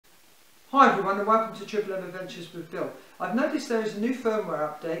Hi everyone and welcome to Triple M Adventures with Bill. I've noticed there is a new firmware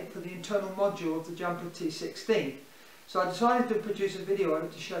update for the internal module of the Jumper T16. So I decided to produce a video on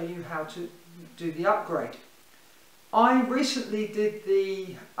it to show you how to do the upgrade. I recently did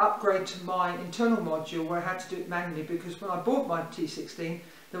the upgrade to my internal module where I had to do it manually because when I bought my T16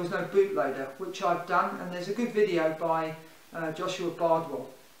 there was no bootloader, which I've done, and there's a good video by Joshua Bardwell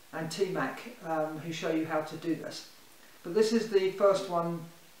and TMAC who show you how to do this. But this is the first one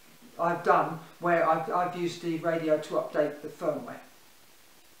I've done where I've used the radio to update the firmware.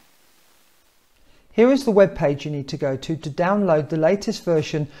 Here is the web page you need to go to download the latest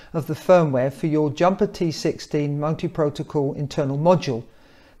version of the firmware for your Jumper T16 multi-protocol internal module.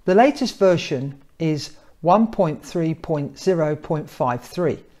 The latest version is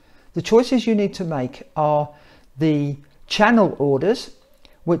 1.3.0.53. The choices you need to make are the channel orders,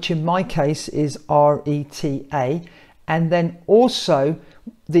 which in my case is RETA, and then also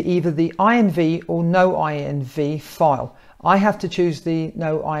either the INV or no INV file. I have to choose the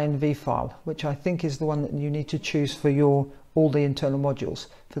no INV file, which I think is the one that you need to choose for all the internal modules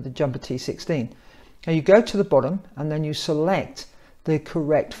for the Jumper T16. Now you go to the bottom and then you select the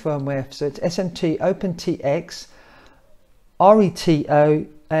correct firmware. So it's SMT OpenTX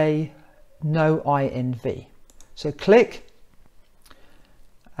RETA no INV. So click,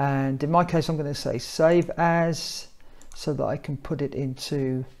 and in my case I'm going to say save as, so that I can put it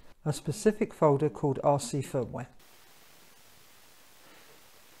into a specific folder called RC Firmware.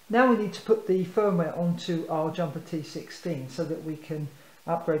 Now we need to put the firmware onto our Jumper T16 so that we can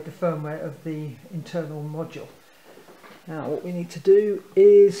upgrade the firmware of the internal module. Now what we need to do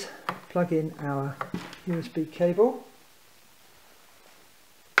is plug in our USB cable.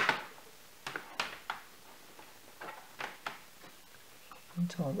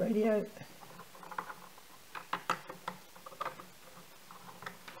 Into our radio.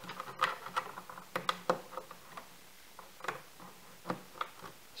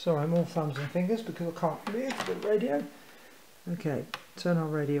 Sorry, I'm all thumbs and fingers because I can't move the radio. Okay, turn our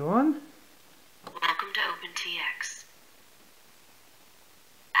radio on. Welcome to OpenTX.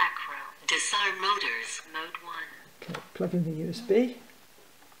 Acro. Disarm motors. Mode 1. Okay, plug in the USB.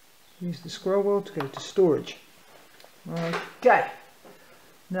 Use the scroll wheel to go to storage. Okay.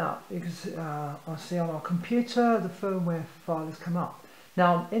 Now, because I see on our computer the firmware file has come up.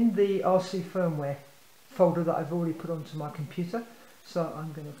 Now, in the RC Firmware folder that I've already put onto my computer, so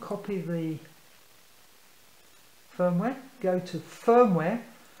I'm going to copy the firmware, go to firmware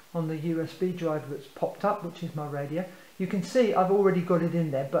on the USB drive that's popped up, which is my radio. You can see I've already got it in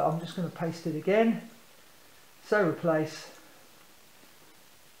there, but I'm just going to paste it again. So replace,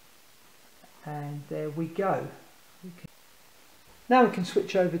 and there we go. Now we can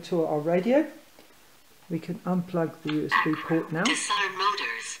switch over to our radio. We can unplug the USB port now. Disarm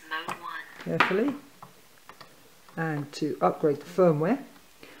motors. Mode 1. Carefully. And to upgrade the firmware,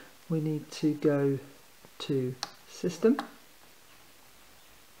 we need to go to System,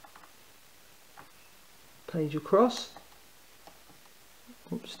 page across,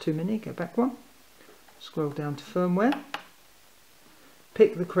 oops, too many, go back one, scroll down to Firmware,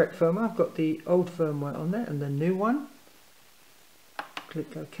 pick the correct firmware. I've got the old firmware on there and the new one,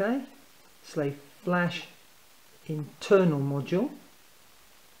 click OK, select Flash Internal Module.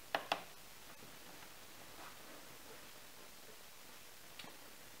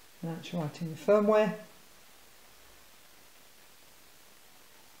 That's writing the firmware.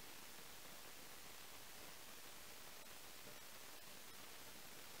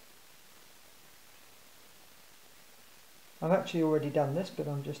 I've actually already done this, but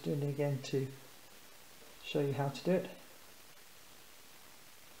I'm just doing it again to show you how to do it.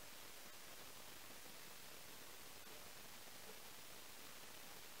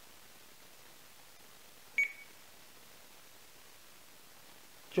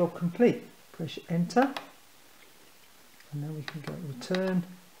 Job complete. Press enter, and then we can go return.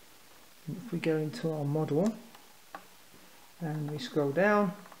 And if we go into our model and we scroll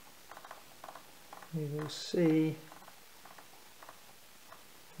down, we will see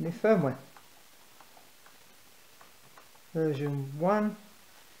new firmware version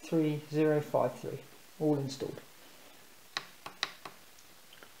 1.3053 all installed.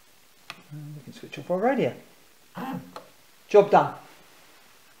 And we can switch off our radio. Job done.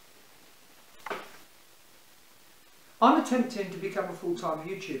 I'm attempting to become a full-time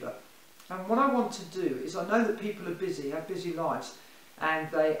YouTuber, and what I want to do is, I know that people are busy, have busy lives,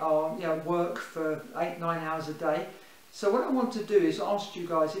 and they are, work for 8-9 hours a day. So what I want to do is ask you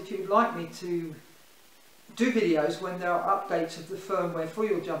guys if you'd like me to do videos when there are updates of the firmware for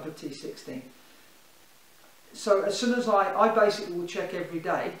your Jumper T16. So as soon as I basically will check every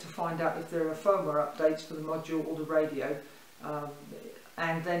day to find out if there are firmware updates for the module or the radio,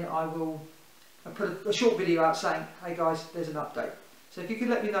 and then I will put a short video out saying, hey guys, there's an update. So if you could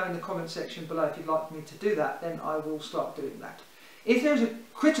let me know in the comment section below if you'd like me to do that, then I will start doing that. If there's a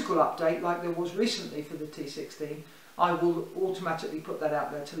critical update like there was recently for the T16, I will automatically put that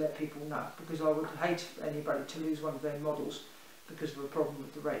out there to let people know, because I would hate for anybody to lose one of their models because of a problem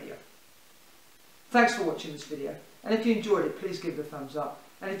with the radio. Thanks for watching this video, and if you enjoyed it, please give it a thumbs up,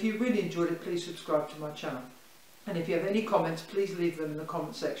 and if you really enjoyed it, please subscribe to my channel. And if you have any comments, please leave them in the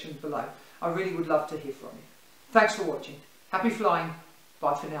comment section below. I really would love to hear from you. Thanks for watching. Happy flying.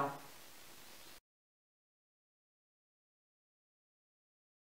 Bye for now.